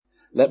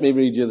Let me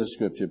read you the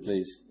scripture,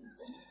 please.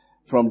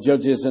 From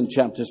Judges in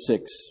chapter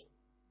 6.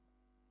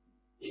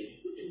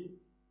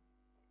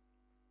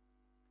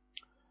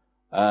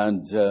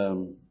 And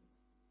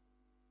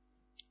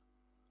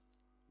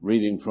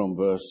reading from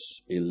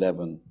verse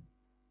 11.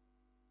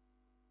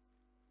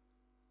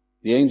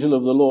 The angel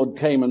of the Lord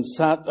came and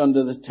sat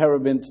under the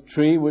terebinth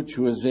tree, which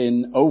was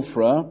in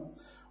Ophrah,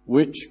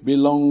 which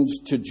belonged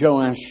to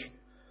Joash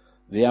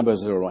the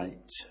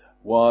Abiezrite,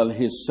 while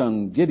his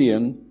son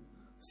Gideon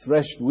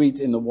threshed wheat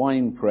in the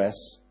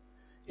winepress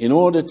in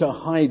order to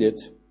hide it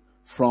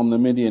from the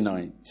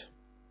Midianite.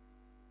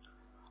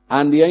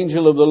 And the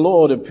angel of the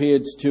Lord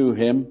appeared to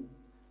him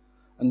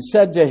and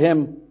said to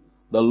him,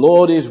 "The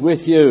Lord is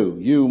with you,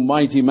 you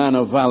mighty man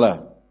of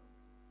valor."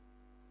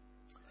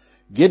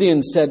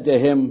 Gideon said to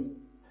him,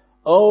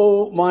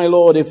 "Oh, my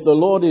Lord, if the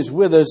Lord is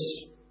with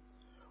us,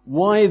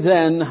 why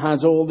then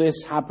has all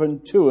this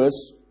happened to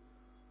us?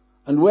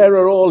 And where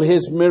are all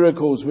his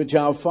miracles which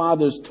our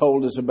fathers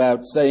told us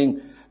about, saying,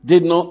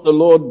 'Did not the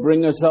Lord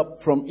bring us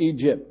up from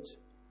Egypt?'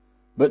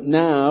 But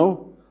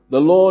now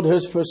the Lord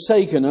has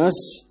forsaken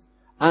us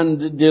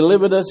and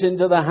delivered us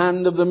into the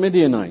hand of the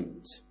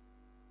Midianite."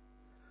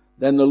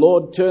 Then the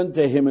Lord turned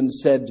to him and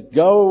said,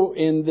 "Go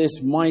in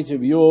this might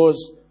of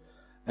yours,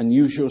 and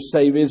you shall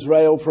save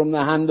Israel from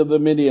the hand of the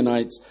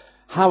Midianites.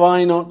 Have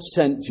I not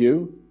sent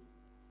you?"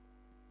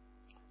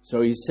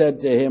 So he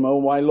said to him, "O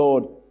my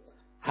Lord,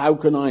 how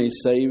can I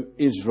save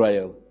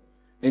Israel?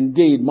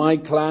 Indeed, my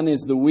clan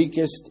is the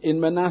weakest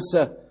in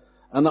Manasseh,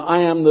 and I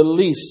am the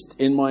least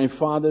in my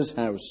father's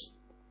house."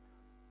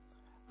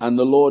 And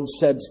the Lord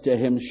said to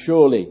him,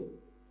 "Surely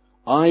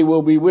I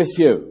will be with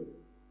you,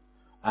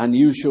 and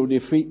you shall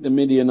defeat the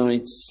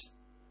Midianites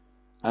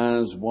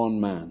as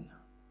one man."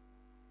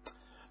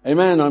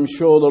 Amen. I'm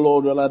sure the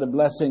Lord will add a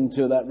blessing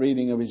to that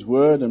reading of his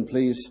word, and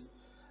please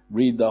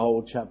read the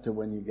whole chapter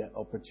when you get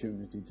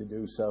opportunity to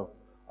do so.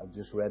 I've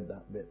just read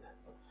that bit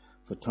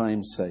for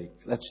time's sake.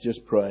 Let's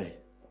just pray.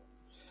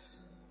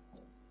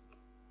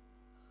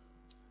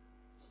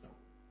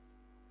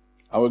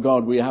 Our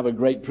God, we have a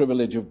great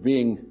privilege of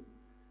being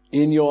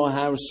in your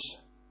house,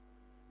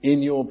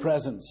 in your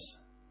presence.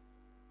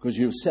 Because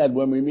you've said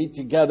when we meet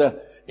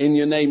together in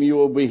your name, you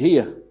will be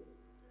here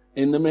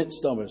in the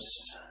midst of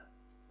us.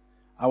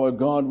 Our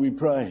God, we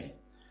pray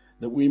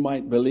that we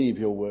might believe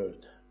your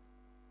word.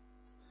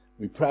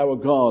 We pray, our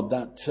God,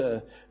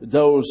 that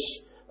those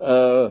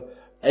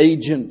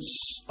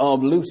agents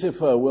of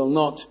Lucifer will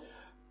not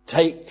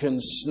take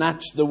and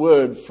snatch the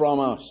word from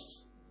us.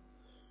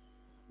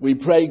 We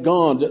pray,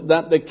 God,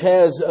 that the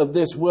cares of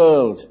this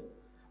world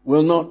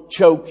will not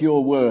choke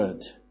your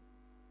word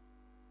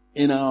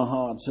in our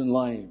hearts and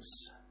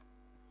lives.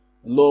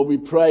 And Lord, we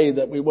pray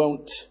that we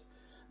won't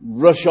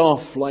rush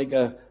off like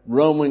a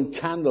Roman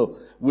candle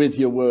with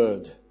your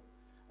word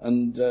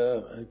and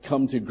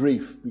come to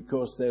grief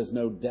because there's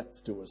no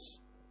depth to us.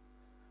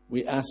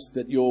 We ask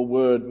that your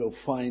word will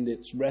find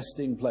its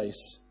resting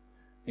place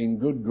in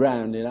good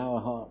ground in our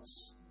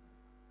hearts,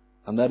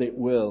 and that it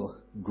will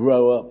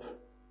grow up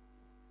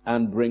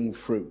and bring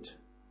fruit.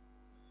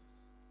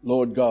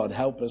 Lord God,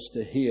 help us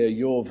to hear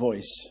your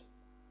voice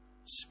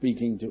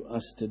speaking to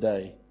us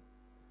today,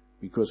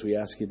 because we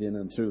ask it in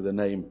and through the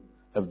name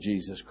of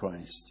Jesus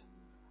Christ.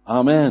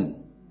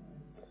 Amen.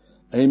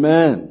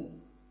 Amen.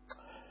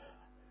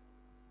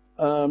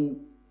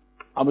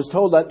 I was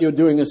told that you're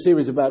doing a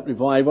series about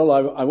revival.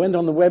 I went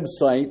on the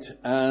website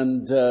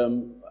and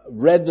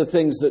read the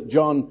things that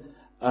John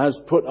has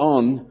put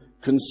on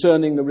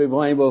concerning the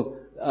revival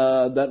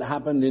that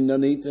happened in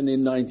Nuneaton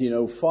in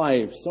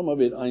 1905. Some of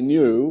it I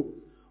knew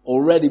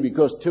already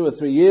because 2 or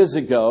 3 years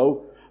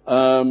ago,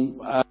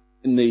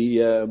 in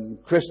the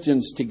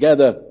Christians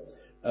Together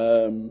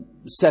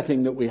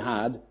setting that we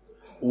had,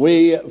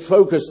 we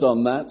focused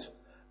on that,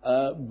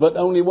 but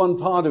only one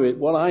part of it.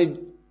 What I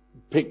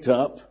picked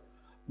up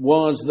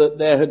was that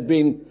there had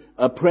been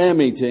a prayer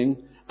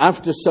meeting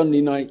after Sunday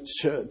night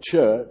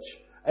church,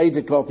 8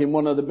 o'clock, in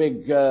one of the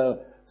big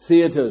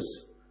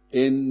theatres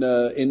in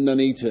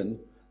Nuneaton.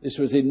 This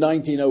was in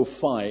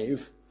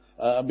 1905,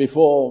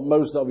 before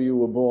most of you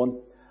were born,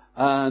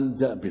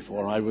 and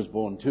before I was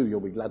born too, you'll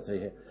be glad to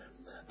hear.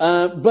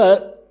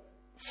 But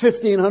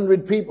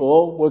 1,500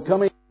 people were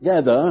coming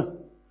together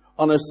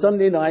on a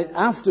Sunday night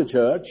after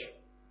church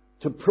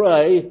to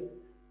pray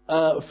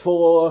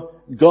for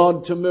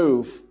God to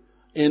move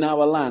in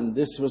our land.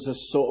 This was a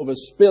sort of a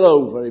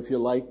spillover, if you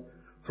like,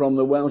 from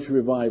the Welsh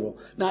revival.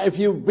 Now, if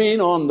you've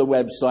been on the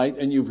website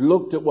and you've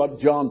looked at what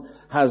John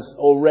has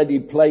already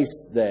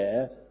placed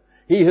there,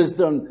 he has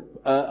done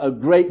a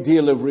great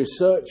deal of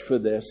research for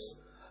this.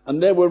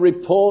 And there were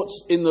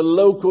reports in the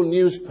local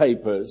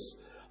newspapers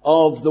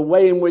of the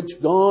way in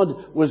which God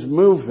was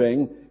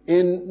moving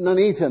in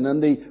Nuneaton,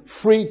 and the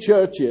free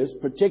churches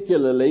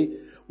particularly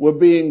were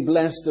being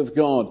blessed of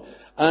God.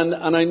 And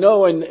I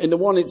know in the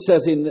one it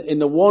says in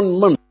the 1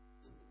 month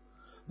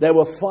there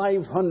were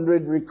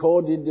 500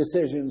 recorded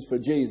decisions for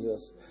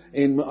Jesus.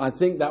 I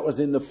think that was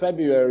in the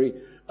February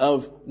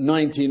of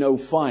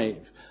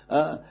 1905.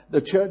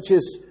 The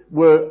churches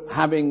were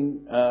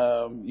having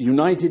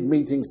united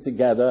meetings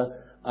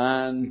together,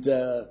 and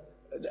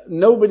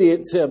nobody,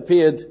 it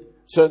appeared,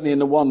 certainly in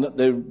the one that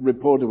the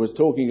reporter was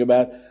talking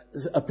about,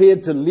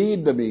 appeared to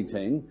lead the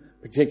meeting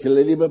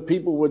particularly, but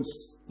people would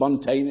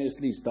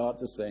spontaneously start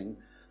to sing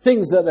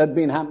things that had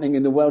been happening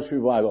in the Welsh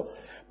revival.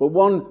 But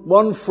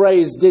one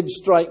phrase did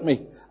strike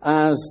me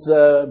as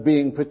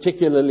being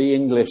particularly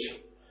English.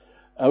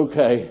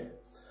 Okay.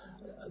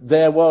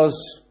 There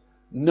was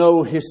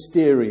no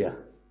hysteria.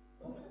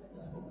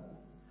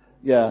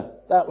 Yeah,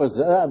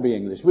 that'd be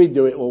English. We'd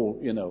do it all,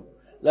 you know.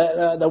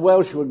 The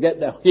Welsh would get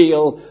their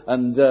heel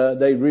and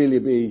they'd really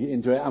be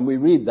into it. And we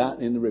read that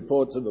in the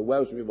reports of the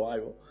Welsh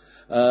revival.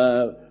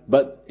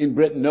 But in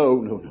Britain,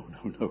 no.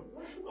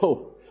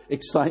 Oh,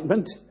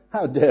 excitement?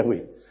 How dare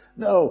we?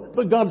 No,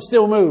 but God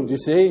still moved, you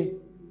see.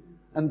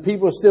 And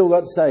people still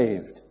got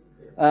saved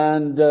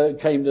and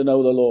came to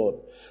know the Lord.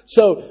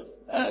 So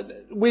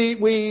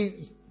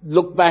we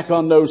look back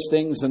on those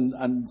things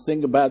and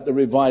think about the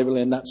revival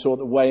in that sort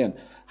of way and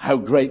how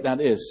great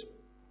that is.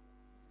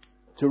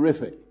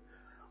 Terrific.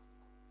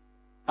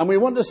 And we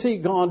want to see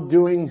God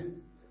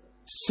doing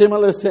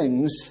similar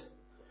things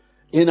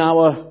in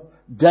our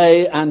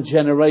day and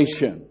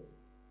generation.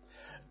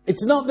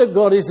 It's not that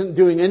God isn't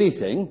doing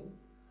anything,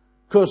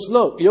 because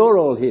look, you're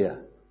all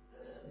here.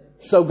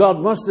 So God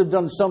must have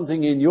done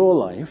something in your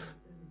life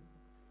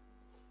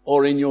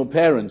or in your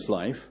parents'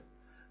 life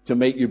to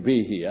make you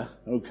be here.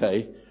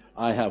 Okay,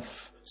 I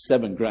have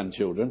 7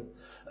 grandchildren,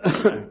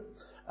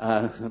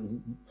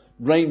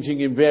 ranging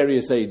in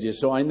various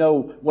ages, so I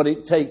know what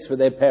it takes for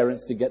their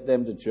parents to get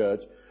them to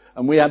church.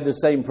 And we had the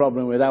same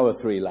problem with our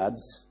 3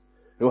 lads,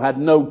 who had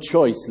no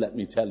choice, let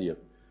me tell you.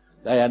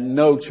 They had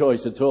no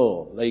choice at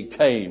all. They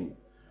came,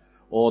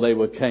 or they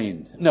were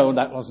caned. No,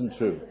 that wasn't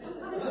true.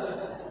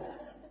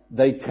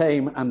 They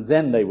came and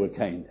then they were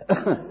caned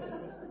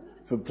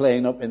for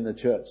playing up in the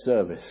church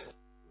service.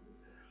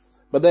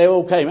 But they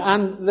all came.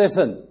 And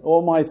listen,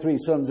 all my 3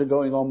 sons are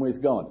going on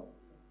with God.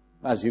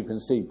 As you can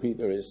see,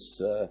 Peter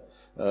is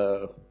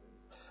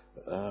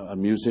a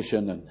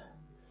musician and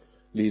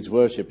leads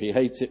worship. He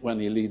hates it when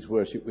he leads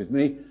worship with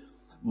me.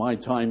 My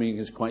timing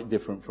is quite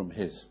different from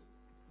his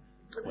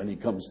when he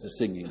comes to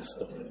singing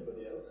stuff.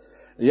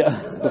 Yeah.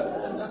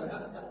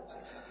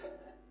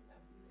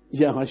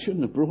 Yeah, I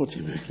shouldn't have brought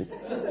him really.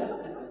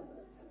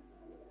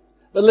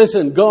 But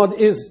listen, God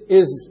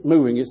is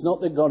moving. It's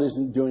not that God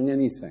isn't doing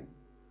anything.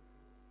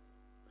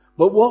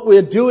 But what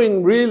we're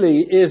doing really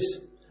is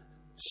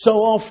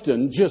so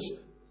often just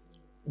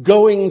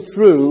going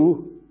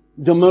through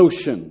the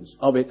motions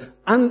of it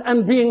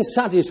and being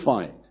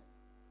satisfied.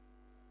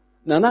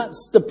 Now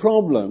that's the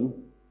problem,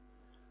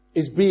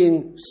 is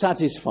being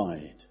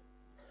satisfied.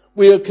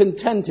 We are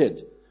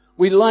contented.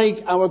 We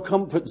like our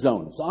comfort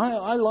zones.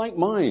 I like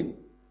mine.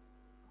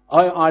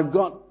 I've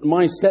got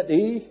my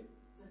settee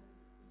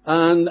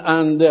and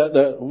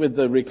with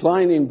the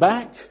reclining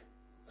back,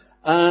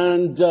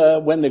 and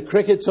when the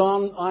cricket's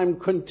on, I'm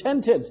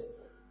contented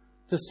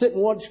to sit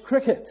and watch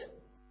cricket.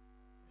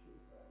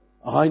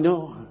 I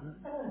know.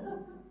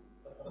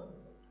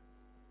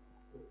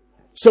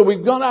 So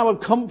we've got our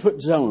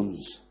comfort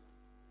zones.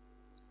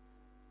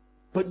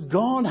 But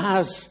God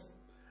has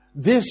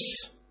this,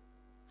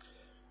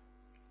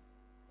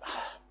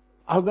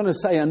 I'm going to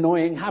say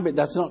annoying habit.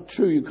 That's not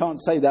true. You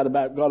can't say that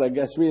about God, I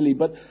guess, really.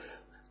 But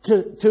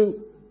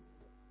to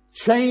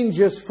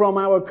change us from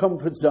our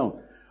comfort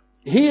zone.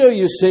 Here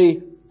you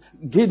see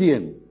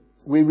Gideon,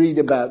 we read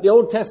about. The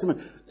Old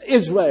Testament,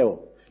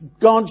 Israel,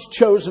 God's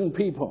chosen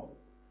people.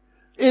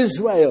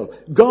 Israel,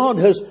 God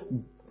has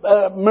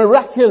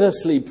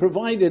miraculously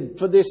provided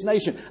for this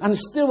nation and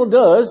still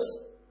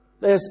does.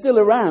 They're still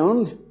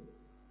around.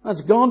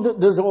 That's God that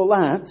does all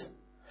that.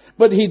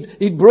 But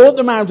he'd brought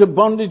them out of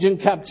bondage and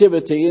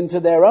captivity into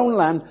their own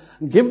land,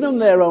 and given them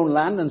their own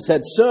land and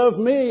said, serve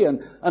me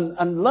and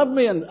love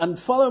me and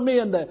follow me.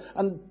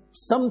 And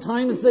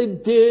sometimes they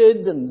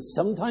did and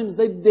sometimes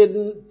they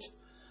didn't.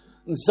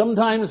 And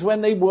sometimes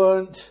when they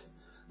weren't,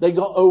 they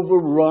got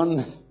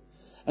overrun.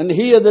 And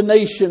here the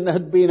nation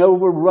had been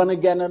overrun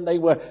again, and they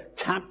were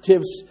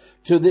captives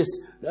to this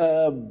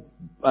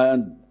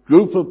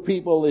group of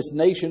people, this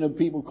nation of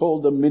people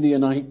called the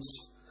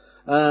Midianites.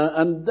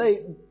 And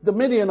the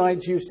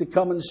Midianites used to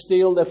come and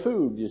steal their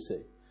food, you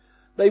see.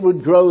 They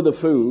would grow the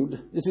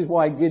food. This is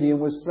why Gideon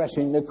was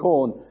threshing the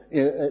corn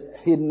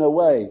hidden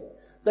away.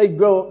 They'd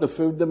grow up the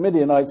food. The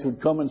Midianites would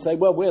come and say,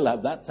 well, we'll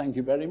have that. Thank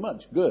you very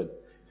much. Good.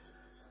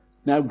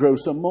 Now grow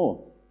some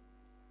more.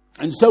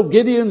 And so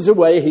Gideon's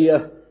away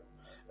here,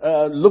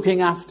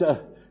 looking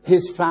after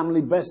his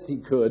family best he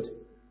could.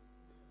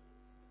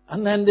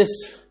 And then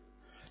this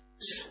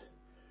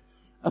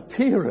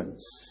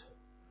appearance,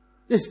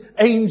 this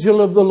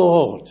angel of the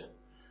Lord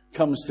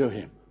comes to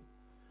him.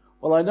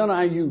 Well, I don't know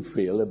how you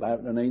feel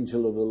about an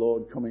angel of the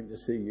Lord coming to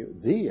see you.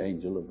 The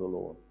angel of the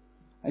Lord.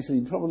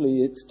 Actually,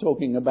 probably it's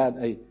talking about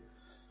a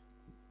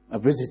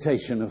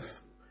visitation of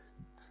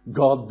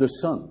God the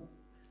Son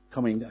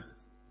coming down.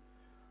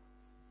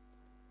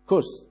 Of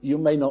course, you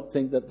may not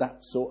think that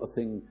sort of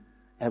thing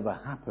ever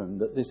happen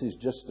that this is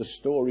just a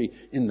story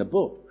in the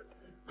book.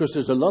 Because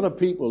there's a lot of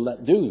people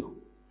that do.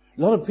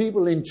 A lot of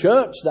people in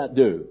church that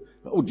do.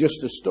 Oh,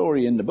 just a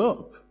story in the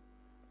book.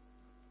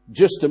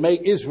 Just to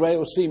make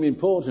Israel seem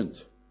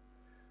important.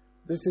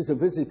 This is a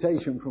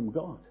visitation from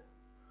God.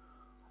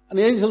 And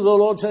the angel of the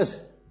Lord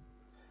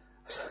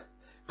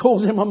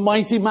calls him a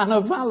mighty man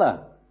of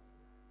valor.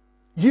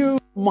 You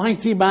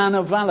mighty man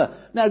of valor.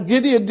 Now,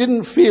 Gideon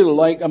didn't feel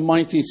like a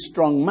mighty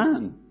strong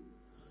man.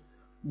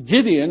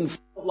 Gideon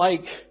felt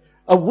like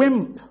a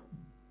wimp.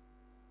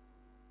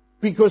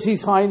 Because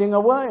he's hiding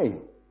away.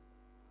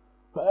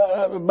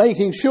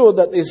 Making sure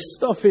that his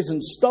stuff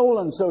isn't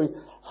stolen. So he's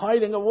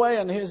hiding away,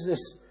 and here's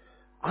this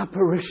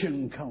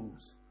apparition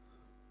comes.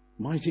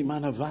 Mighty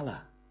man of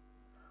valor.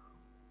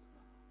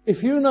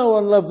 If you know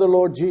and love the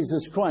Lord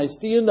Jesus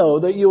Christ, do you know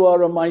that you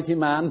are a mighty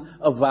man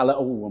of valor?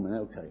 Oh, woman,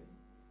 okay.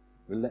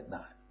 We'll let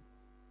that.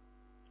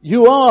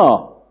 You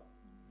are.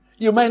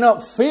 You may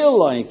not feel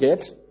like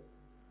it,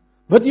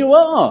 but you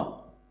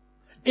are.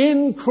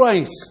 In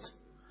Christ.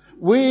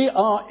 We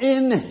are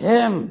in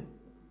Him.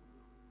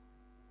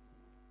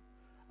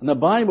 And the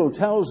Bible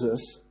tells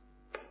us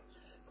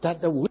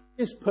that the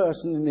weakest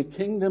person in the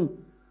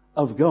kingdom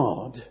of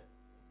God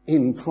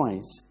in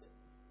Christ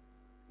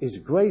is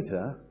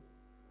greater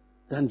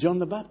than John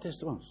the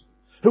Baptist was,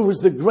 who was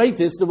the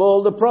greatest of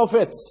all the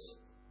prophets.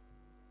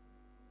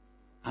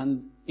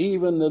 And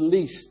even the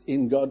least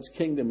in God's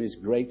kingdom is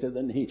greater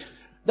than he.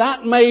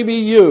 That may be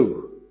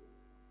you.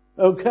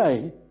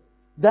 Okay.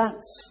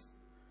 That's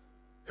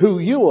who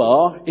you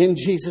are in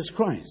Jesus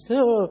Christ.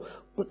 Oh,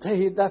 but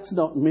hey, that's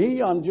not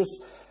me. I'm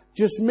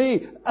just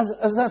me.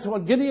 As that's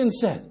what Gideon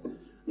said.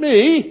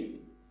 Me?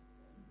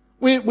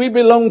 We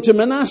belong to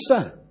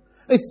Manasseh.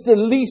 It's the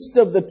least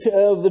of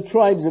the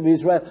tribes of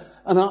Israel.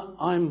 And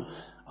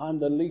I'm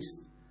the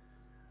least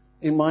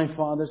in my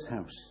father's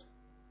house.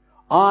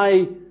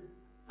 I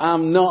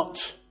am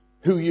not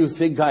who you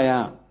think I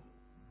am.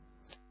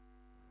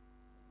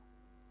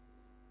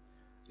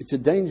 It's a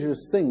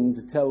dangerous thing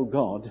to tell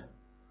God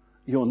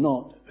you're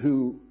not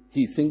who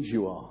He thinks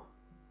you are.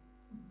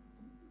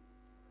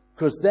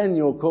 Because then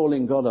you're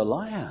calling God a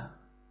liar.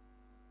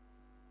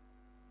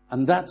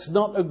 And that's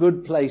not a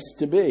good place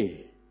to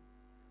be.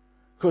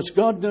 Because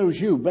God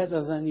knows you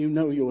better than you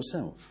know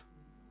yourself.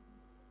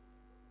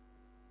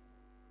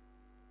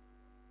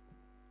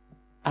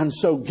 And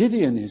so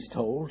Gideon is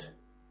told,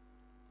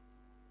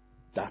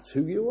 that's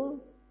who you are.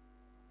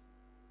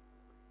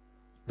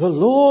 The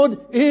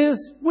Lord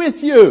is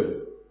with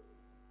you.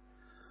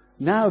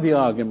 Now the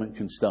argument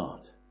can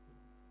start.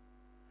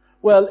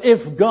 Well,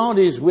 if God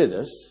is with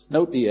us,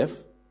 note the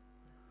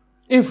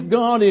if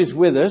God is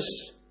with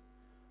us,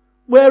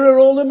 where are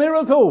all the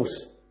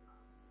miracles?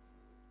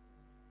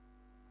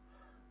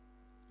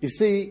 You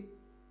see,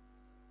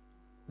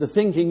 the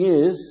thinking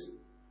is,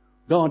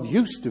 God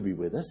used to be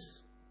with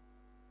us,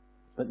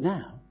 but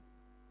now,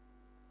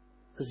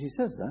 because He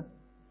says that,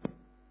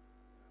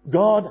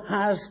 God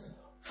has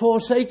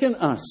forsaken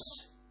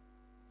us.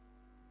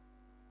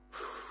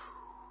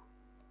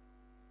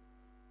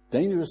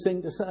 Dangerous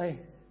thing to say.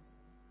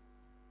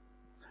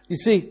 You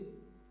see,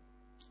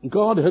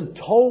 God had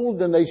told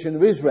the nation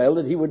of Israel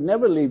that He would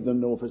never leave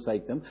them nor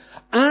forsake them.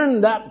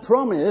 And that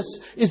promise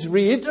is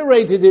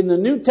reiterated in the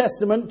New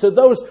Testament to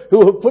those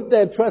who have put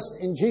their trust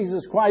in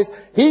Jesus Christ.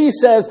 He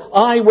says,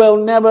 I will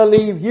never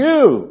leave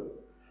you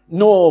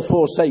nor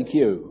forsake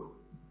you.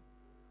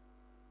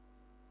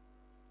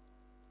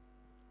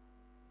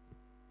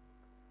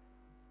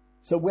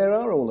 So where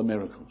are all the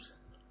miracles?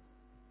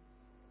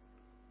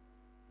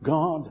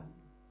 God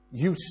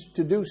used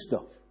to do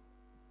stuff.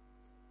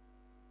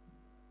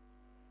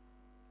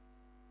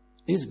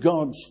 Is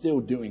God still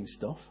doing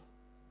stuff?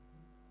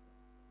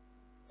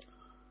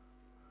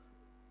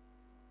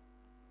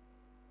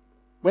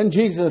 When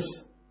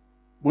Jesus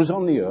was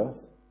on the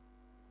earth,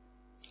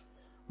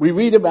 we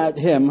read about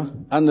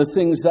Him and the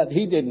things that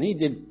He did. And He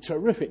did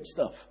terrific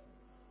stuff.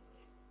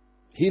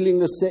 Healing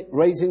the sick,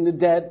 raising the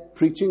dead,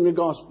 preaching the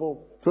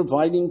gospel,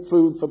 providing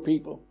food for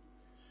people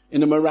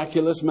in a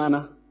miraculous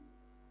manner.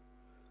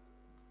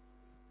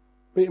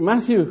 But in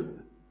Matthew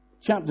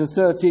chapter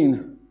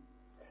 13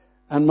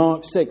 and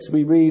Mark 6,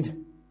 we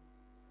read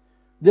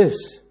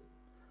this.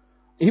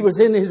 He was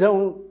in His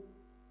own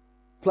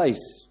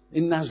place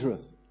in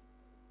Nazareth,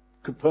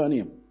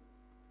 Capernaum.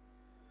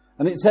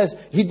 And it says,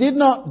 He did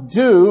not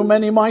do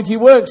many mighty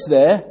works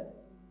there.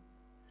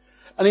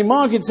 And in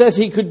Mark it says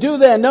He could do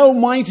there no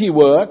mighty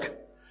work,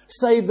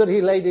 save that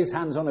He laid His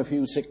hands on a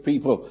few sick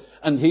people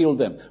and healed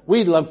them.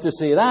 We'd love to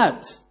see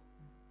that.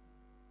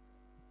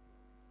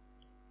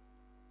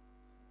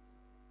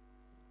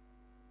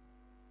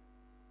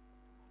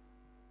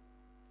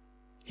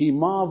 He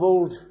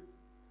marveled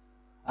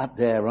at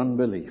their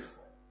unbelief.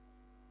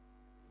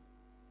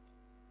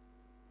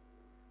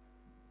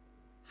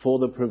 For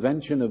the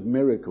prevention of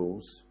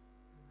miracles,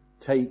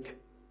 take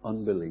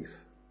unbelief.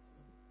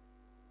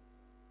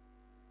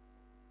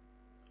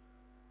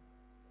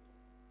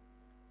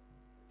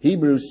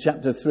 Hebrews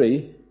chapter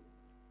 3,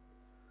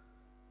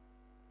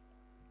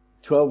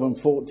 12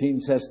 and 14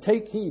 says,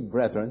 "Take heed,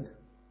 brethren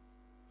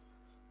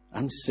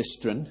and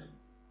sistren,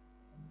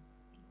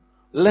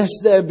 lest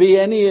there be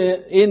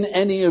in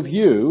any of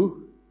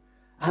you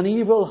an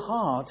evil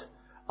heart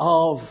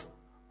of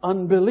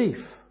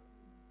unbelief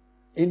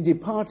in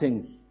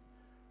departing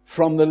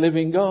from the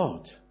living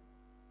God."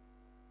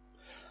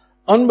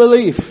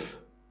 Unbelief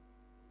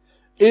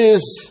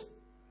is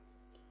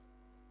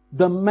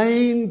the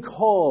main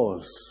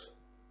cause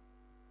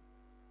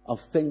of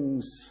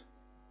things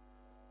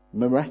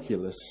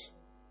miraculous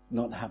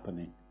not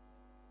happening.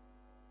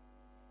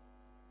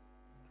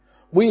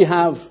 We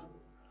have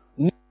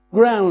no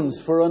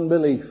grounds for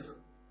unbelief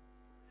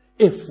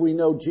if we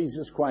know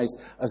Jesus Christ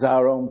as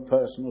our own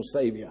personal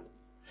Savior.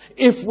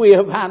 If we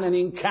have had an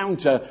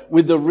encounter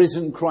with the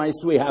risen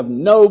Christ, we have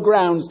no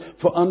grounds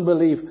for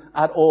unbelief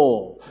at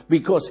all.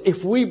 Because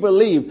if we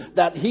believe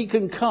that He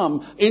can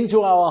come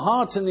into our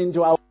hearts and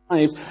into our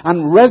lives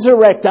and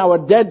resurrect our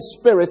dead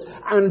spirits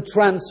and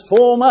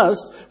transform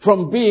us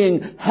from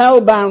being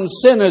hell-bound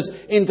sinners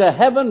into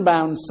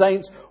heaven-bound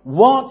saints,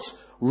 what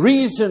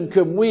reason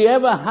can we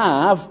ever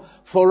have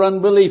for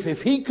unbelief?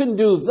 If He can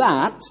do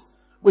that,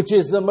 which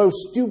is the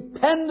most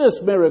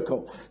stupendous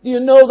miracle. Do you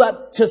know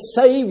that to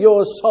save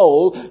your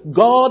soul,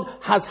 God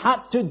has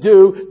had to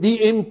do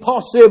the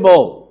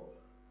impossible?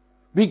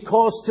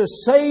 Because to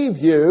save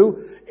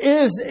you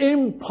is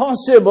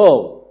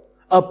impossible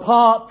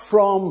apart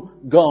from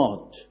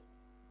God.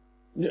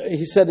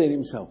 He said it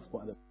Himself,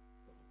 by the way.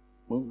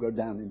 Won't go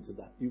down into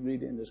that. You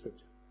read it in the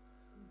scripture.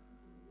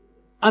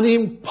 An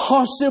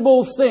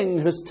impossible thing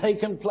has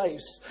taken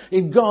place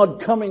in God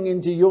coming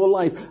into your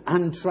life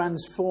and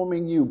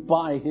transforming you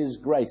by His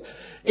grace.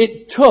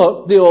 It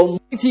took the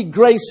almighty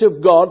grace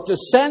of God to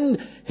send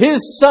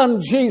His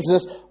Son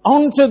Jesus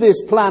onto this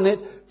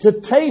planet to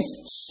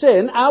taste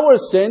sin, our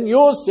sin,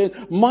 your sin,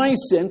 my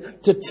sin,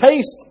 to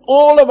taste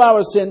all of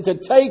our sin, to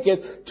take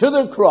it to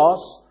the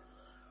cross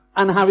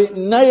and have it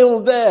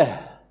nailed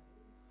there.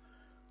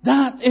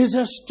 That is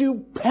a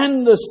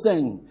stupendous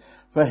thing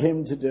for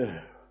Him to do.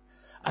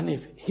 And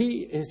if He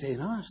is in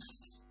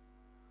us,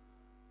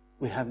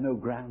 we have no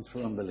grounds for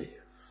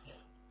unbelief.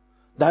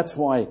 That's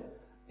why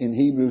in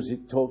Hebrews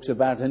it talks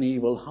about an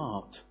evil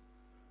heart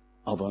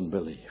of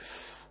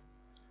unbelief.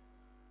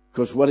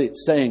 Because what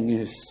it's saying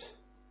is,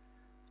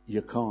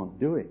 you can't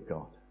do it,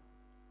 God.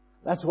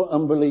 That's what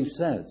unbelief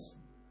says.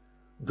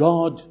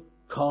 God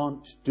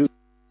can't do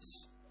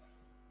this.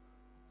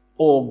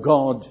 Or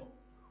God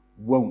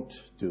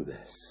won't do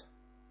this.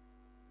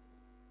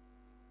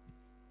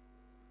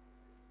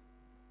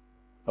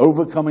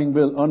 Overcoming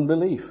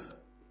unbelief.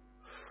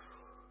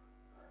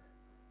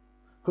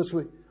 Because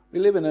we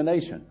live in a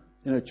nation,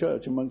 in a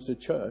church, amongst a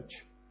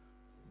church.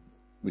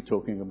 We're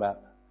talking about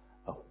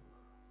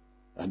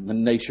a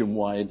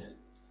nationwide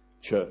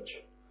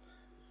church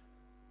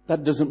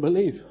that doesn't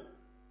believe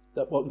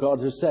that what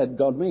God has said,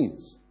 God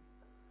means.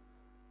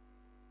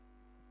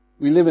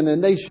 We live in a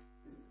nation,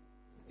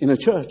 in a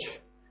church,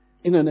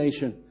 in a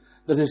nation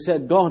that has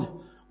said, God,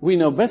 we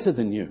know better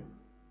than you.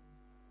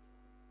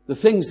 The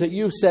things that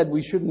you said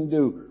we shouldn't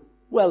do,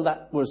 well,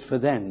 that was for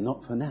then,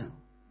 not for now.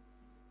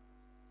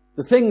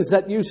 The things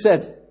that you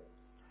said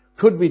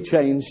could be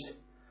changed,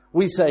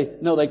 we say,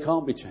 no, they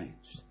can't be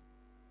changed.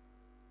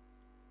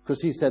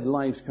 Because He said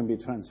lives can be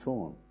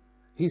transformed.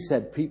 He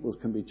said people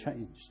can be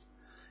changed.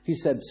 He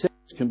said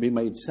sinners can be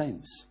made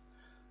saints.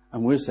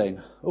 And we're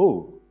saying,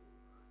 oh,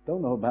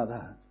 don't know about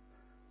that.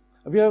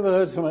 Have you ever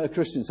heard a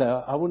Christian say,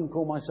 I wouldn't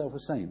call myself a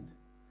saint?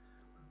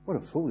 What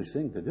a foolish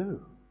thing to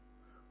do.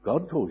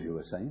 God calls you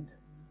a saint.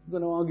 You're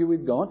going to argue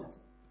with God?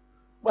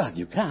 Well,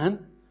 you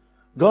can.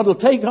 God will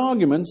take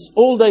arguments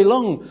all day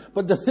long.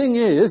 But the thing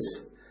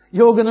is,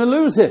 you're going to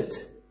lose it.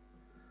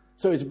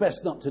 So it's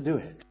best not to do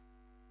it.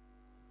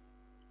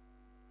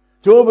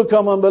 To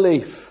overcome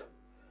unbelief.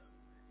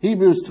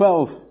 Hebrews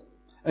 12,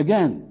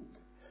 again.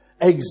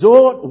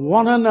 Exhort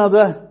one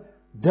another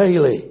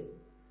daily,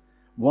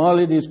 while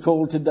it is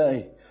called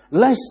today,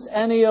 lest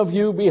any of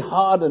you be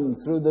hardened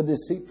through the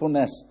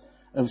deceitfulness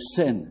of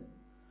sin.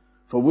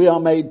 For we are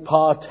made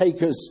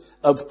partakers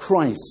of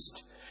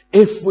Christ,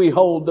 if we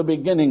hold the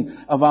beginning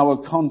of our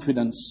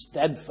confidence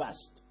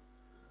steadfast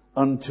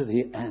unto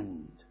the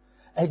end.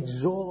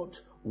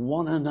 Exhort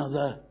one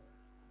another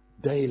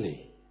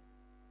daily.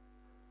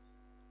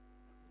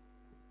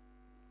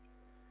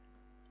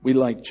 We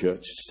like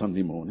church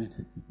Sunday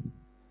morning.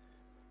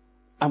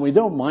 And we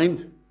don't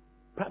mind,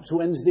 perhaps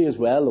Wednesday as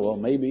well, or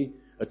maybe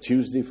a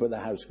Tuesday for the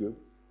house group.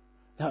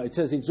 Now, it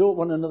says exhort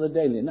one another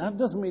daily. Now, that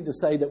doesn't mean to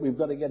say that we've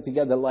got to get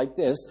together like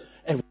this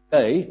every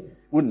day.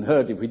 Wouldn't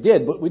hurt if we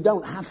did, but we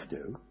don't have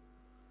to.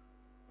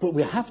 But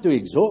we have to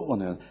exhort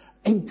one another.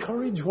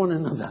 Encourage one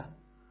another.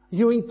 Are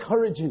you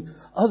encouraging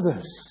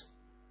others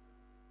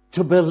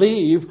to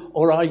believe,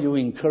 or are you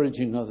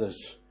encouraging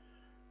others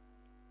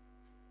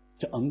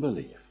to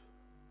unbelief?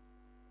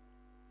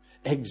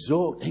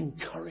 Exhort,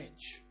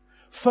 encourage.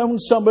 Phone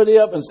somebody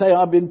up and say,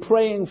 I've been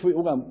praying for you.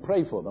 Well,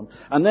 pray for them.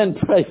 And then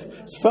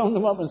phone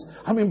them up and say,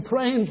 I've been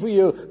praying for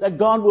you that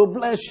God will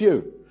bless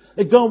you.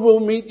 That God will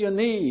meet your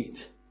need.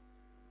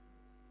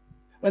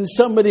 When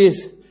somebody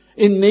is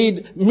in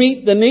need,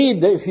 meet the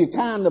need if you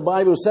can. The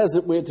Bible says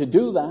that we're to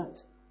do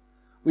that.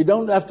 We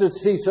don't have to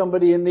see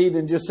somebody in need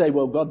and just say,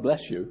 well, God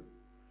bless you.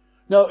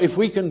 No, if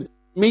we can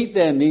meet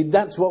their need,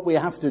 that's what we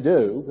have to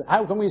do.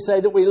 How can we say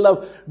that we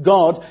love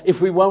God if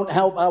we won't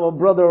help our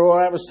brother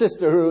or our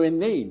sister who are in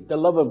need? The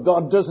love of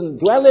God doesn't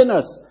dwell in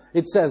us.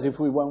 It says if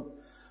we won't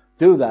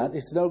do that,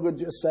 it's no good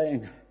just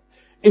saying,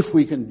 if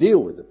we can deal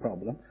with the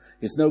problem.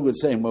 It's no good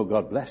saying, well,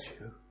 God bless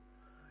you.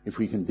 If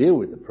we can deal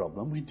with the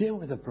problem, we deal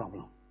with the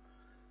problem.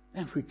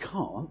 And if we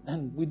can't,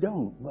 then we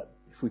don't. But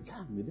if we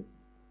can, we do.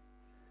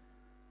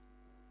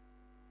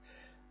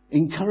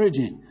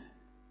 Encouraging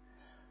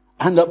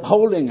and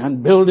upholding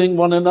and building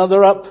one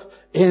another up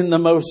in the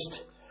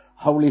most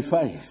holy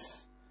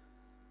faith.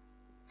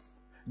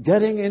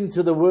 Getting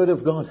into the Word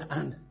of God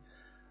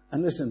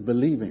and listen,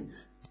 believing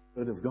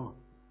the Word of God.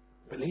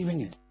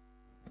 Believing it.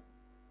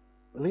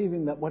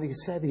 Believing that what He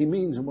said He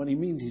means and what He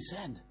means He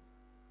said.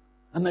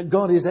 And that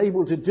God is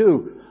able to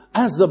do,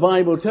 as the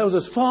Bible tells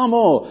us, far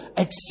more,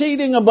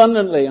 exceeding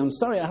abundantly. I'm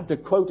sorry I have to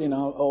quote in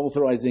our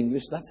authorized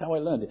English. That's how I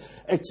learned it.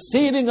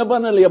 Exceeding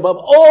abundantly above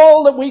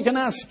all that we can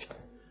ask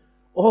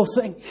or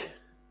think.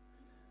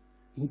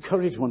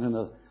 Encourage one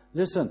another.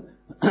 Listen,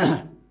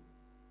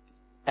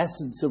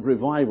 essence of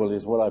revival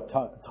is what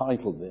I've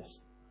titled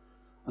this.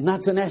 And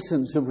that's an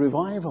essence of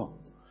revival.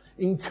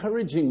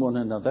 Encouraging one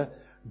another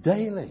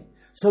daily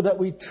so that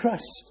we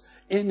trust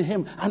in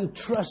Him and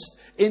trust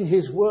in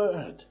His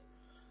Word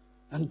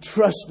and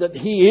trust that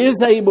He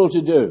is able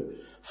to do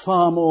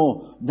far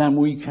more than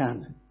we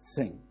can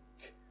think.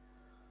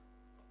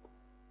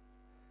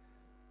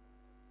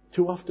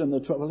 Too often the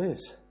trouble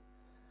is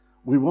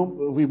we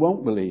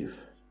won't believe.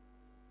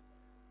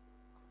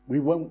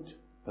 We won't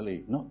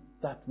believe. Not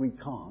that we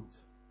can't,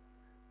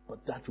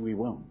 but that we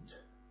won't.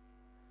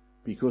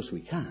 Because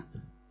we can.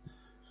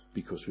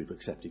 Because we've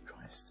accepted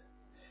Christ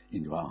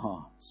into our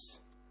hearts.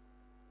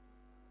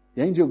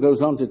 The angel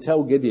goes on to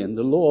tell Gideon,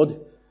 the Lord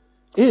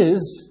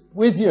is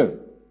with you.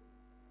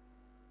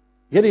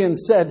 Gideon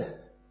said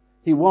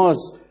he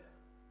was,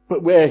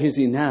 but where is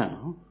he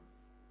now?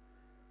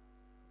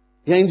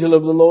 The angel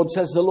of the Lord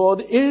says the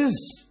Lord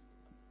is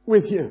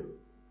with you.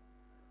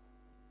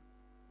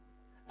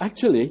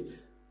 Actually,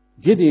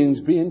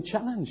 Gideon's being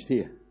challenged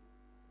here.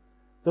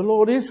 The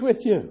Lord is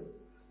with you.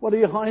 What are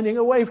you hiding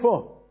away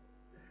for?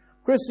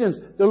 Christians,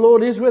 the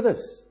Lord is with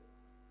us.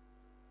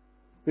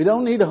 We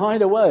don't need to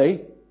hide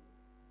away.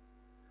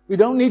 We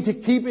don't need to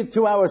keep it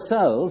to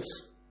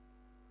ourselves.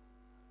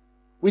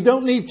 We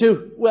don't need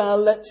to, well,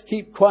 let's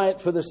keep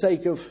quiet for the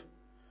sake of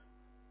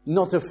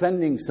not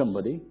offending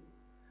somebody.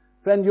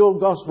 Friend, your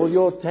gospel,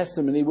 your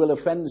testimony will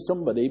offend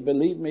somebody.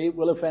 Believe me, it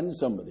will offend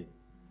somebody.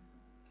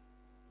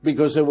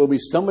 Because there will be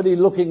somebody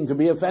looking to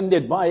be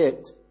offended by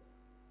it.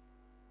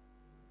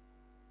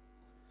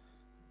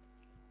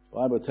 The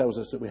Bible tells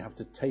us that we have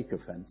to take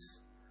offense.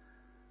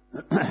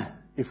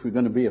 If we're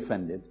going to be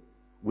offended,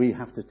 we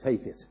have to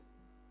take it.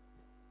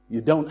 You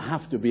don't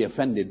have to be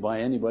offended by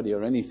anybody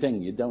or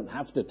anything. You don't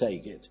have to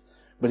take it.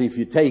 But if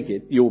you take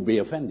it, you'll be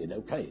offended.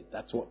 Okay,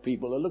 that's what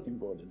people are looking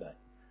for today.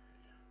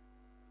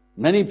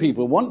 Many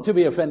people want to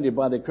be offended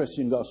by the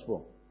Christian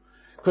gospel.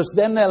 Because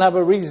then they'll have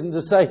a reason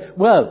to say,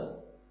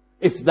 well,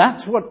 if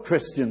that's what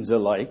Christians are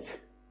like,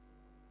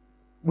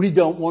 we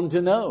don't want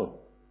to know.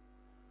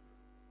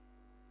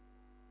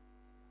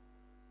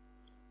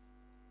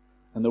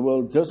 And the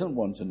world doesn't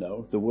want to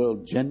know. The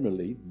world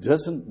generally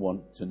doesn't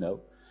want to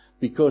know.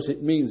 Because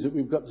it means that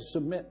we've got to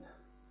submit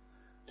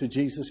to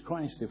Jesus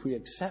Christ. If we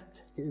accept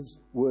His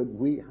word,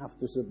 we have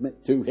to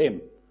submit to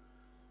Him.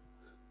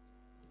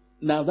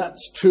 Now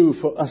that's true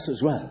for us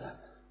as well.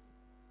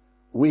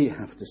 We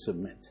have to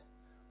submit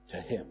to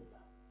Him.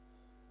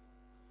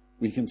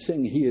 We can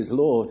sing, He is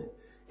Lord.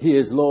 He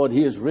is Lord.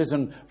 He is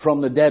risen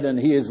from the dead and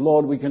He is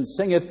Lord. We can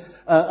sing it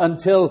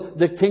until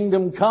the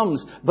kingdom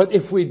comes. But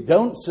if we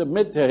don't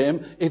submit to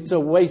Him, it's a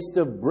waste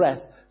of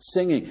breath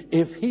singing.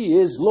 If He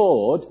is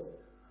Lord,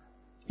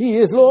 He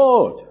is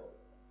Lord.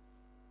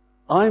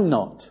 I'm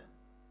not.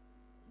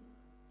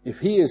 If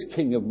He is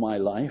King of my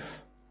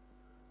life,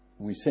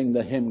 we sing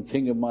the hymn,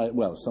 King of my,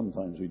 well,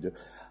 sometimes we do.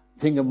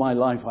 King of my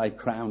life, I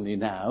crown Thee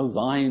now.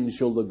 Thine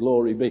shall the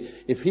glory be.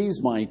 If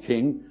He's my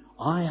King,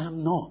 I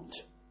am not.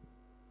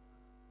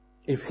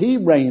 If He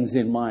reigns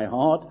in my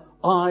heart,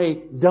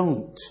 I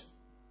don't.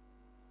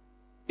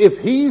 If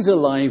He's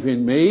alive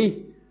in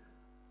me,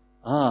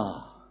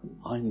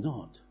 I'm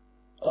not.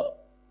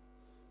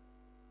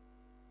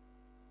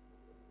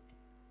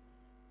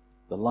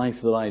 The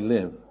life that I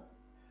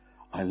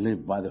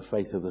live by the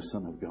faith of the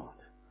Son of God.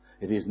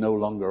 It is no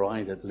longer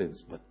I that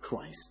lives, but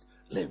Christ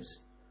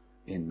lives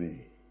in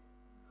me.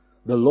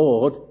 The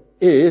Lord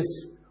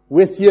is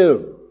with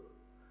you.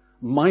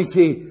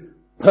 Mighty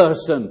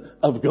person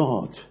of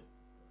God.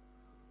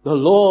 The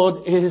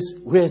Lord is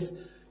with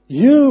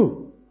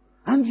you.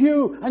 And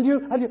you, and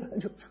you, and you,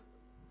 and you.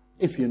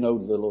 If you know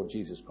the Lord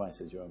Jesus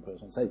Christ as your own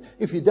personal Savior.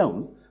 If you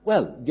don't,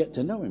 well, get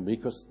to know Him,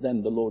 because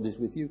then the Lord is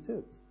with you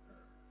too.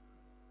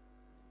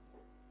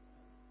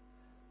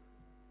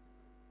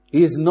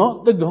 He is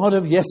not the God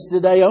of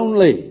yesterday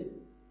only.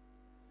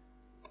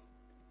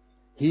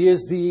 He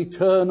is the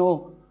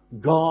eternal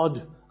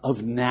God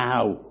of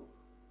now.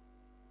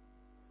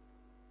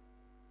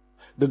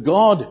 The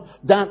God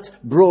that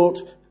brought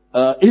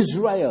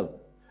Israel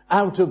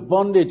out of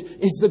bondage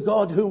is the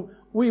God whom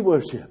we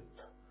worship.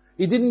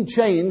 He didn't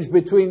change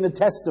between the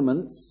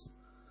Testaments,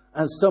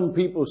 as some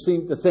people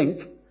seem to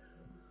think,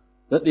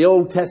 that the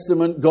Old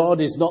Testament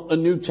God is not the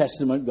New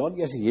Testament God.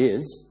 Yes, He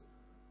is.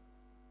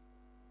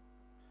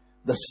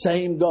 The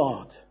same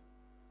God.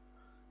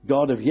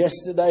 God of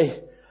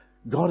yesterday,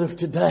 God of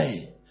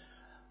today,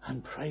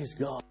 and praise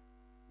God,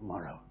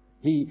 tomorrow.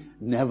 He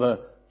never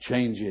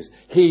changes.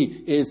 He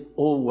is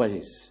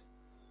always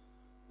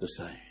the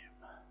same.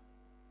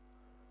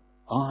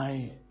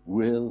 I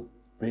will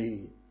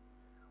be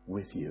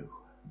with you.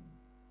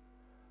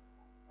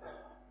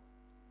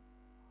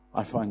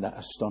 I find that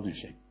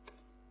astonishing.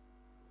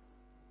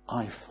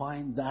 I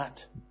find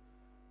that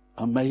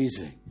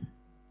amazing,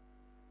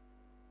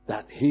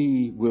 that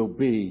He will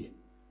be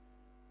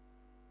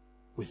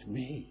with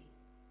me.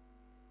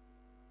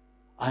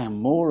 I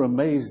am more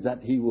amazed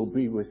that He will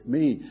be with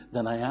me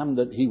than I am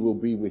that He will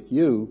be with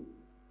you,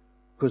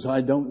 because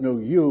I don't know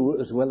you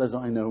as well as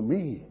I know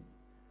me.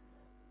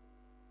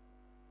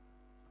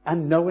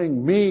 And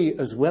knowing me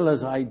as well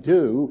as I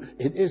do,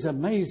 it is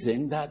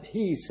amazing that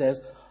He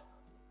says,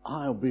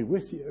 I'll be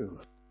with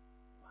you.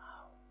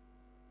 Wow.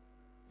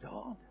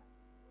 God,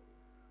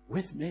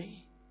 with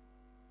me.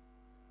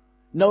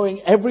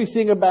 Knowing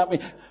everything about me,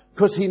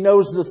 because He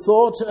knows the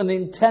thoughts and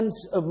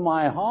intents of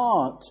my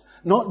heart,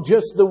 not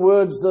just the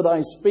words that I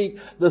speak,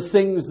 the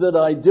things that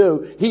I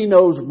do. He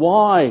knows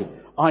why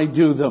I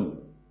do them.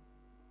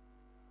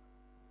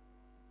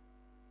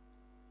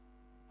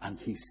 And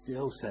He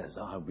still says,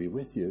 I'll be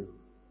with you.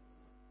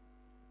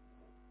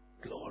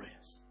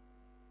 Glorious.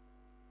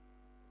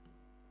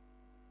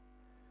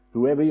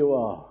 Whoever you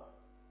are,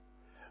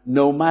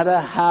 no matter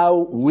how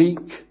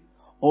weak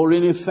or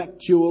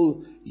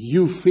ineffectual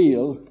you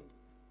feel,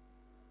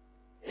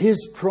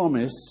 His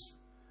promise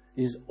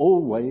is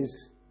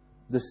always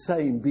the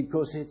same,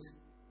 because it's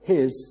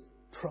His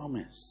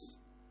promise.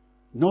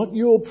 Not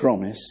your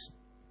promise,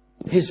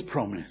 His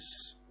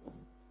promise.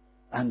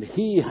 And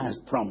He has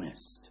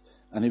promised.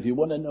 And if you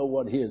want to know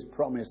what He has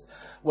promised,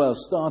 well,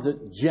 start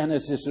at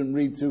Genesis and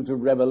read through to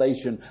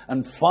Revelation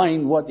and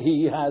find what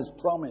He has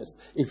promised,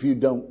 if you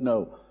don't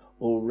know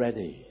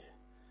already.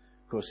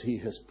 Because He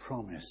has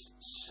promised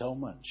so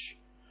much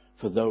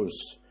for those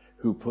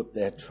who put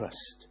their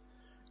trust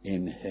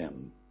in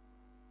Him.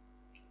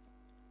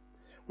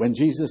 When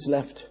Jesus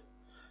left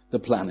the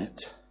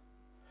planet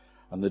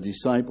and the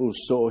disciples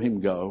saw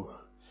Him go,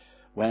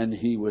 when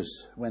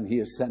He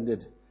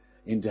ascended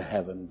into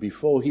heaven,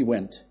 before He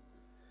went,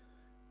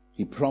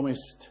 He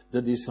promised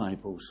the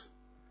disciples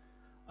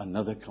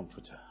another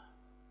comforter.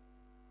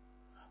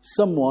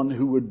 Someone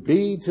who would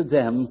be to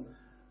them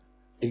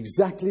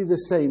exactly the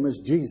same as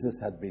Jesus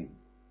had been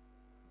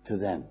to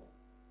them.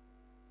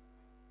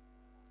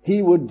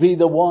 He would be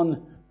the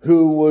one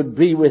who would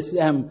be with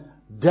them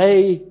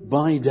day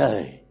by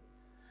day,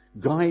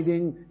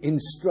 guiding,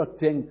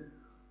 instructing,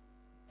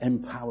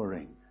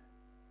 empowering.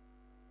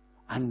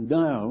 And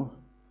now,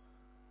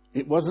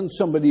 it wasn't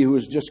somebody who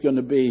was just going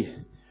to be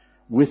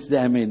with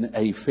them in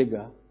a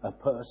figure, a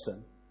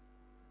person,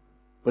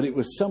 but it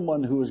was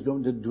someone who was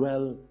going to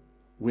dwell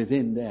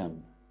within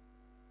them.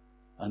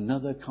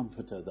 Another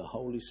comforter, the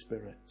Holy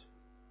Spirit.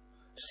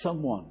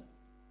 Someone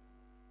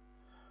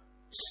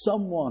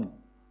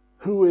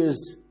who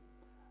is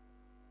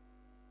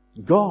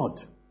God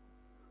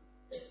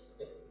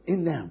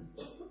in them.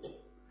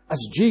 As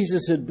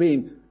Jesus had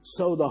been,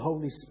 so the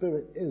Holy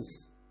Spirit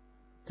is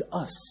to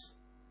us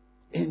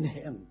in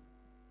Him.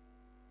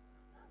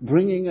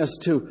 Bringing us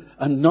to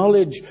a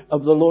knowledge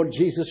of the Lord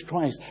Jesus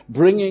Christ.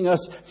 Bringing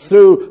us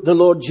through the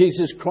Lord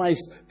Jesus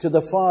Christ to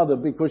the Father.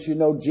 Because you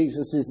know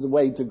Jesus is the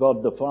way to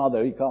God the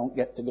Father. He can't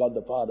get to God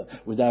the Father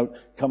without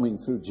coming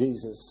through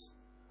Jesus.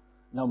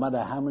 No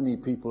matter how many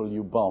people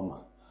you bomb,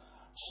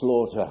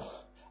 slaughter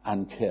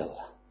and kill,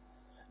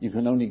 you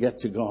can only get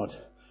to God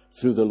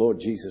through the Lord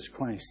Jesus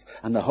Christ.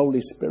 And the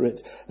Holy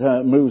Spirit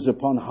moves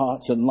upon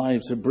hearts and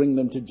lives to bring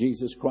them to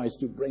Jesus Christ,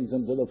 who brings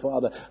them to the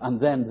Father. And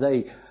then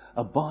they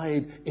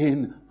abide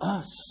in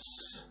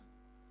us.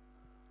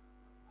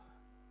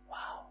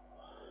 Wow.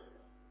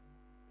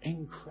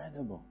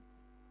 Incredible.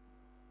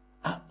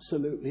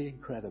 Absolutely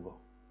incredible.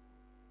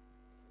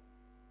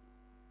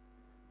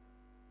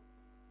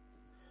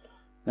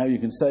 Now you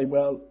can say,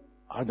 well,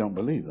 I don't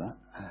believe that.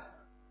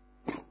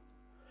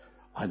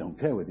 I don't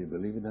care whether you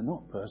believe it or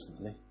not,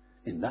 personally,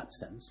 in that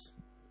sense.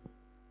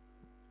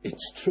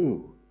 It's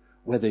true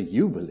whether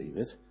you believe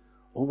it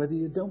or whether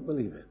you don't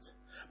believe it.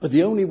 But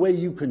the only way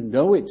you can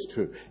know it's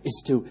true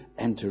is to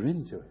enter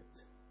into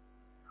it.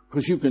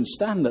 Because you can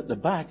stand at the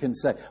back and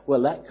say,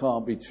 well, that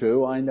can't be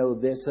true. I know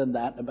this and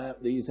that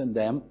about these and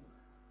them.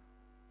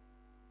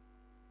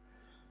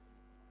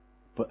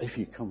 But if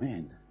you come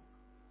in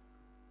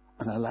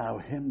and allow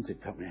Him to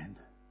come in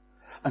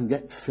and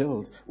get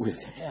filled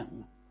with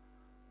Him,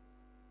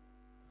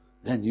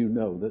 then you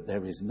know that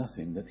there is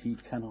nothing that he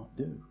cannot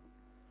do.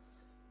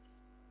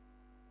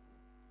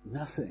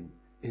 Nothing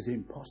is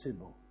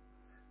impossible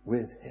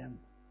with him.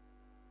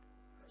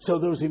 So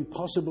those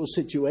impossible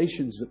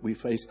situations that we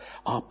face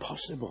are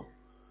possible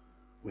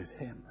with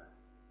him.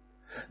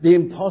 The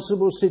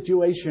impossible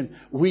situation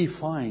we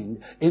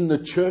find in the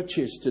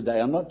churches today.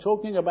 I'm not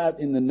talking about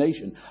in the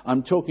nation.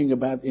 I'm talking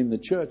about in the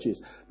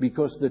churches,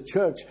 because the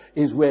church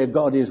is where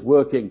God is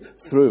working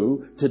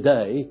through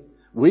today.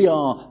 We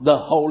are the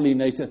holy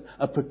nation,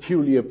 a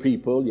peculiar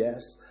people,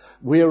 yes.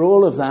 We are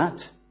all of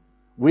that.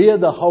 We are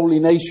the holy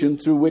nation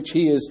through which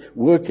he is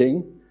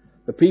working.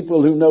 The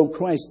people who know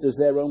Christ as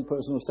their own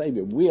personal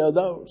Savior. We are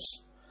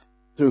those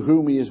through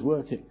whom he is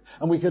working.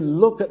 And we can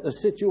look at the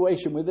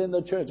situation within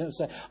the church and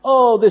say,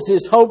 oh, this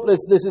is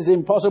hopeless, this is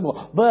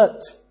impossible.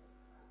 But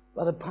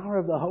by the power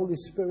of the Holy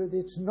Spirit,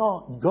 it's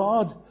not.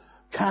 God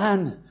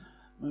can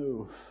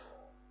move.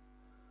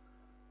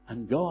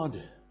 And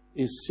God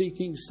is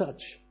seeking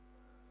such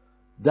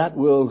that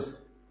will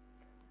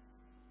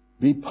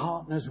be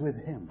partners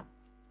with him,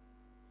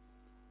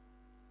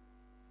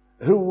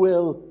 who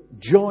will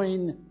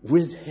join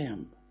with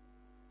him,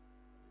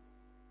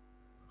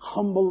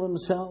 humble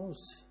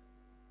themselves,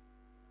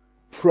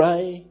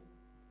 pray,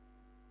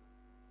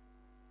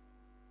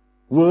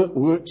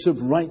 works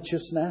of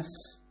righteousness,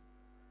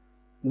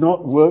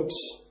 not works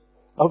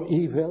of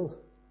evil.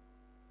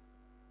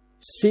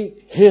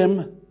 Seek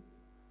him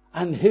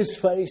and his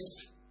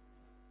face,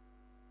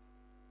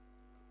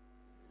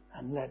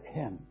 and let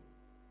him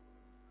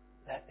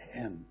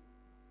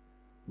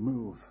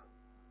move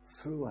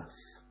through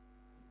us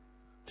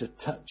to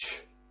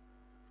touch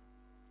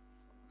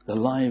the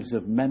lives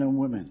of men and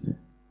women,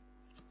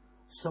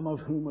 some of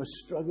whom are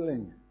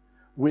struggling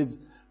with,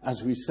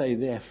 as we say,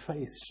 their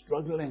faith,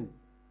 struggling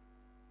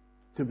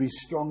to be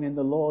strong in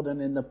the Lord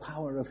and in the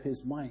power of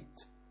his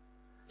might.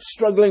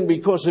 Struggling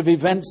because of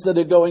events that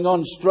are going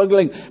on,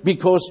 struggling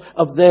because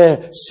of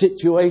their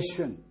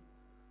situation.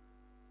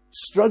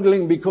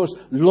 Struggling because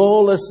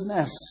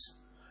lawlessness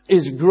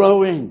is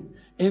growing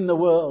in the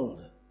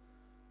world.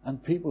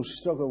 And people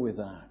struggle with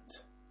that.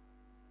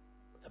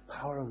 The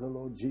power of the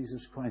Lord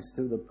Jesus Christ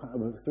through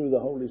the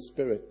Holy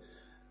Spirit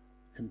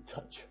can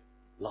touch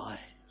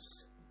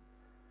lives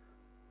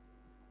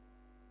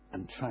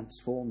and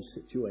transform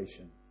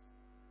situations,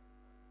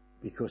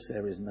 because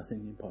there is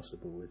nothing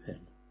impossible with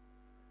him.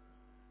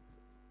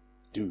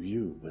 Do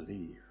you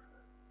believe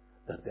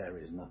that there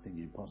is nothing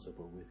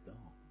impossible with God?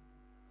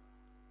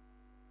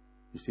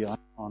 You see, I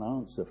can't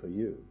answer for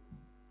you.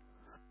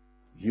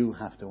 You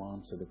have to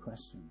answer the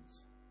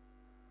questions.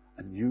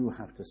 And you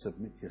have to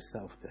submit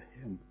yourself to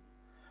him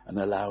and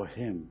allow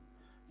him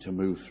to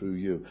move through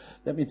you.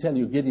 Let me tell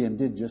you, Gideon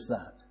did just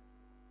that.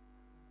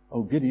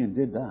 Oh, Gideon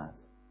did that.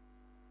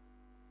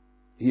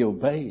 He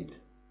obeyed.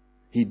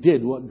 He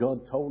did what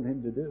God told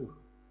him to do.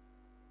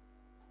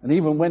 And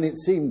even when it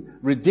seemed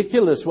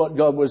ridiculous what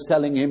God was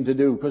telling him to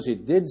do, because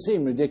it did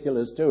seem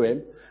ridiculous to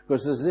him,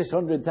 because there's this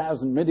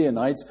 100,000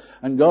 Midianites,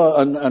 and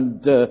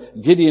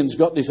Gideon's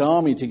got this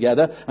army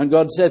together, and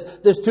God says,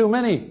 there's too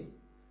many.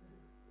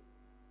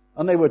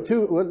 And they were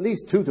at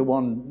least 2 to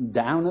 1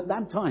 down at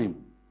that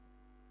time.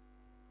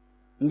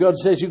 And God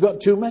says, you've got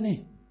too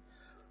many.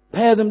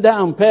 Pare them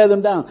down,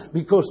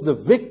 because the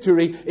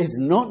victory is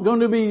not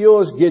going to be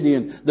yours,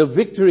 Gideon. The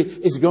victory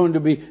is going to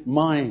be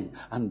mine.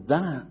 And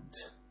that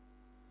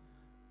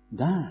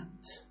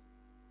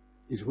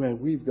is where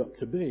we've got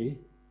to be.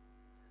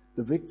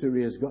 The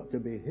victory has got to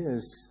be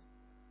his.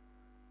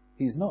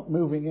 He's not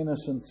moving in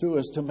us and through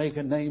us to make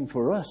a name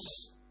for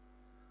us.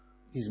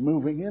 He's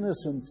moving in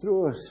us and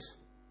through us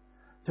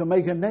to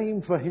make a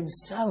name for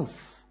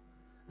himself,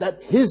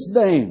 that his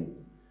name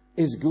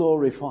is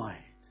glorified.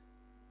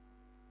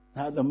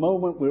 Now, at the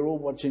moment, we're all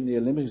watching the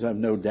Olympics, I have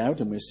no doubt,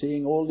 and we're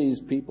seeing all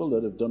these people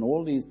that have done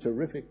all these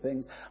terrific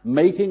things,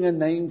 making a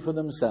name for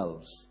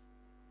themselves,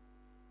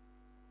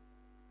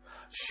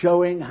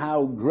 showing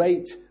how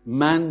great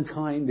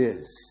mankind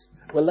is.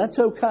 Well, that's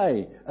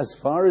okay, as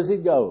far as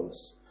it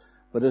goes.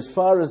 But as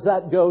far as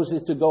that goes,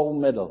 it's a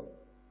gold medal.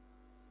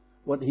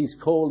 What he's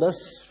called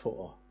us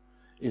for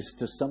is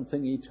to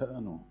something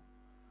eternal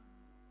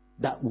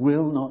that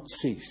will not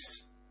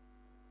cease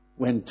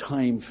when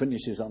time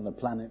finishes on the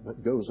planet,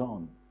 but goes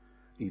on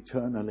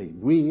eternally.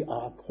 We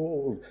are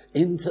called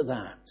into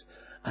that,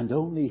 and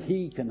only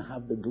he can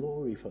have the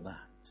glory for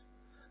that.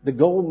 The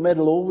gold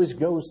medal always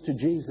goes to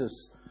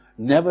Jesus,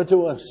 never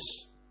to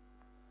us.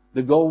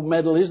 The gold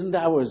medal isn't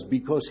ours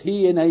because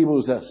he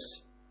enables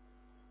us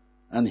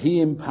and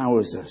he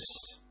empowers us.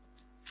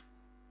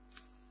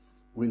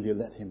 Will you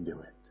let him do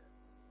it?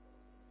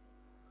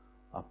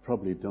 I've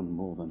probably done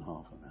more than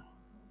half an hour.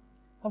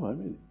 Have I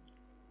really?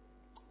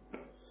 I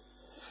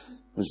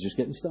was just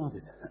getting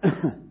started.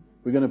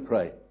 We're going to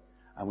pray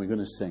and we're going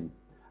to sing,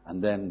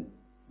 and then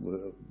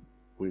we're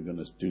going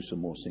to do some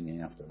more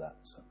singing after that.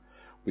 So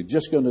we're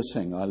just going to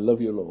sing, I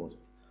love you, Lord,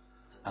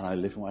 and I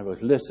lift my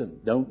voice.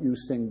 Listen, don't you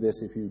sing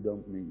this if you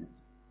don't mean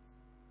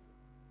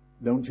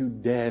it. Don't you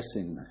dare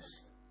sing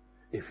this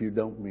if you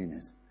don't mean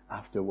it.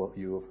 after what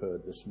you have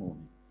heard this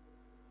morning.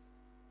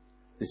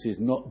 This is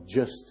not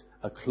just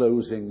a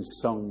closing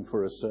song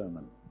for a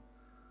sermon.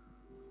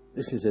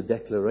 This is a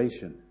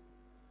declaration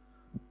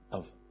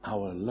of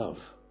our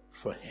love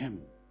for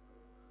him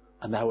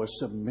and our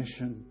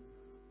submission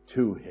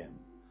to him.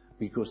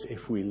 Because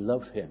if we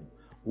love him,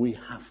 we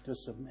have to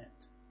submit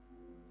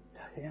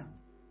to him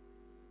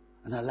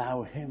and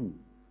allow him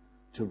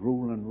to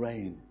rule and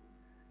reign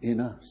in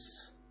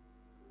us.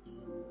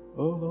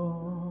 Oh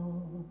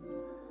Lord.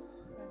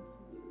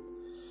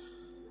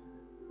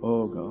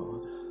 Oh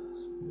God.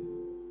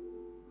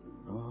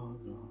 Oh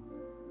God.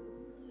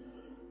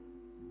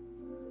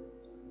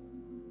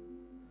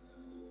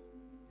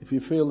 If you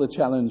feel the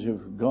challenge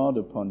of God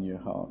upon your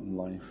heart and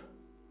life,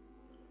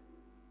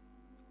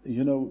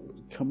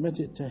 commit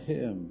it to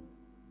him.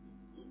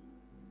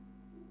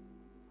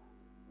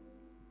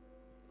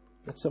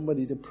 Get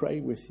somebody to pray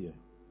with you.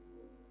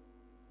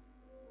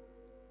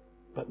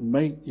 But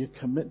make your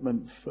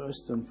commitment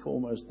first and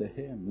foremost to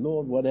him.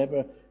 Lord,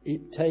 whatever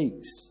it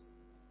takes,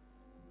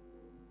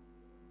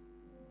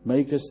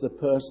 make us the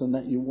person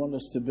that you want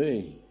us to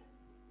be.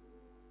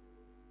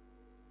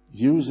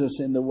 Use us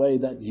in the way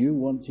that you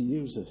want to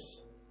use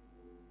us.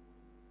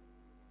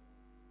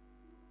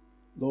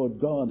 Lord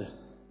God,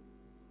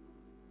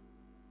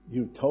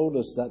 you've told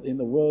us that in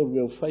the world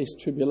we'll face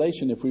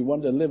tribulation if we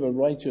want to live a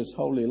righteous,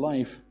 holy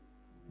life.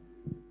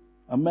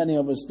 And many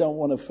of us don't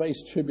want to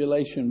face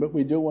tribulation, but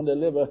we do want to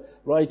live a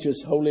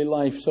righteous, holy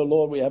life. So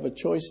Lord, we have a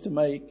choice to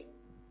make.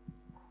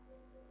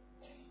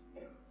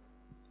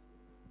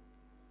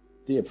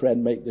 Dear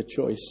friend, make the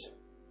choice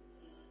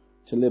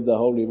to live the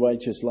holy,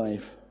 righteous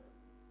life,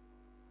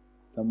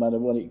 no matter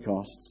what it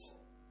costs,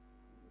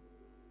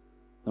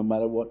 no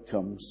matter what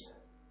comes.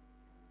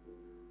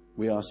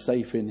 We are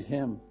safe in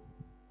him.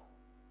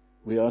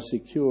 We are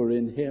secure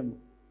in him.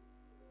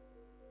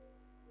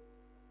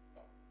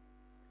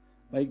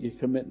 Make your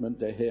commitment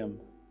to him.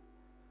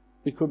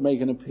 We could make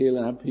an appeal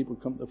and have people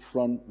come to the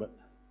front, but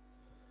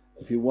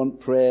if you want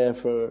prayer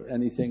for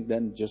anything,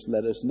 then just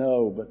let us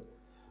know. But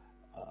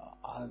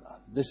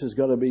this has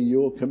got to be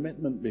your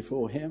commitment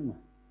before him.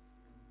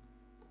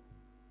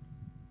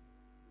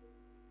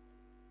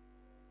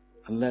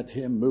 And let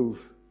him move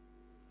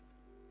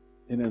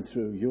in and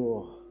through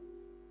your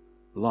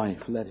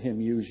life. Let him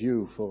use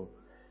you for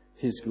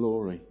his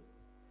glory.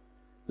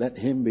 Let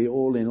him be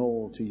all in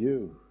all to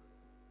you.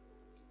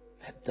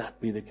 Let that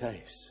be the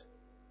case.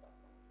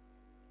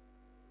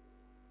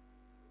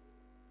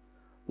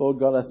 Lord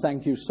God, I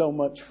thank you so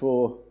much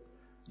for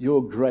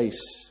your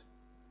grace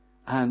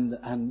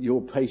and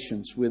your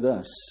patience with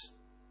us.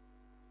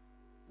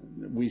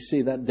 We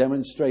see that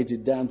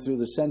demonstrated down through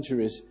the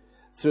centuries,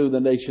 through the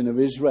nation of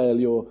Israel,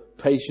 your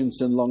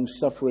patience and long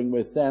suffering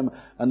with them.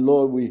 And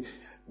Lord,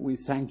 we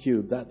thank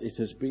you that it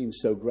has been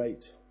so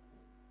great.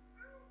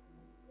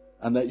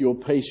 And that your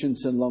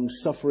patience and long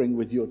suffering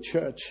with your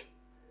church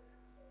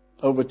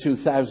over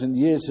 2,000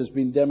 years has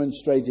been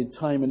demonstrated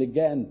time and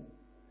again.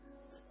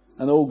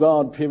 And oh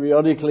God,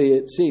 periodically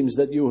it seems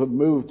that you have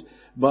moved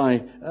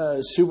by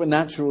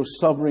supernatural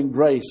sovereign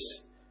grace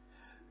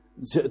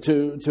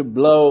to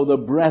blow the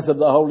breath of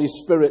the Holy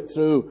Spirit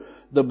through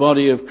the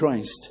body of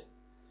Christ.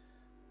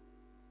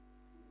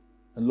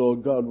 And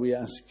Lord God, we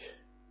ask,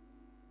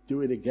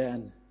 do it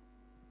again.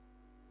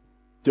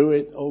 Do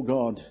it, oh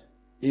God,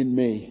 in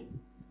me.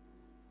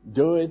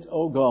 Do it,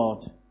 oh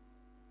God,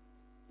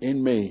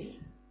 in me.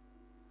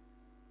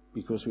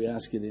 Because we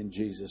ask it in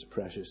Jesus'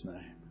 precious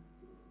name.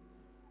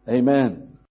 Amen.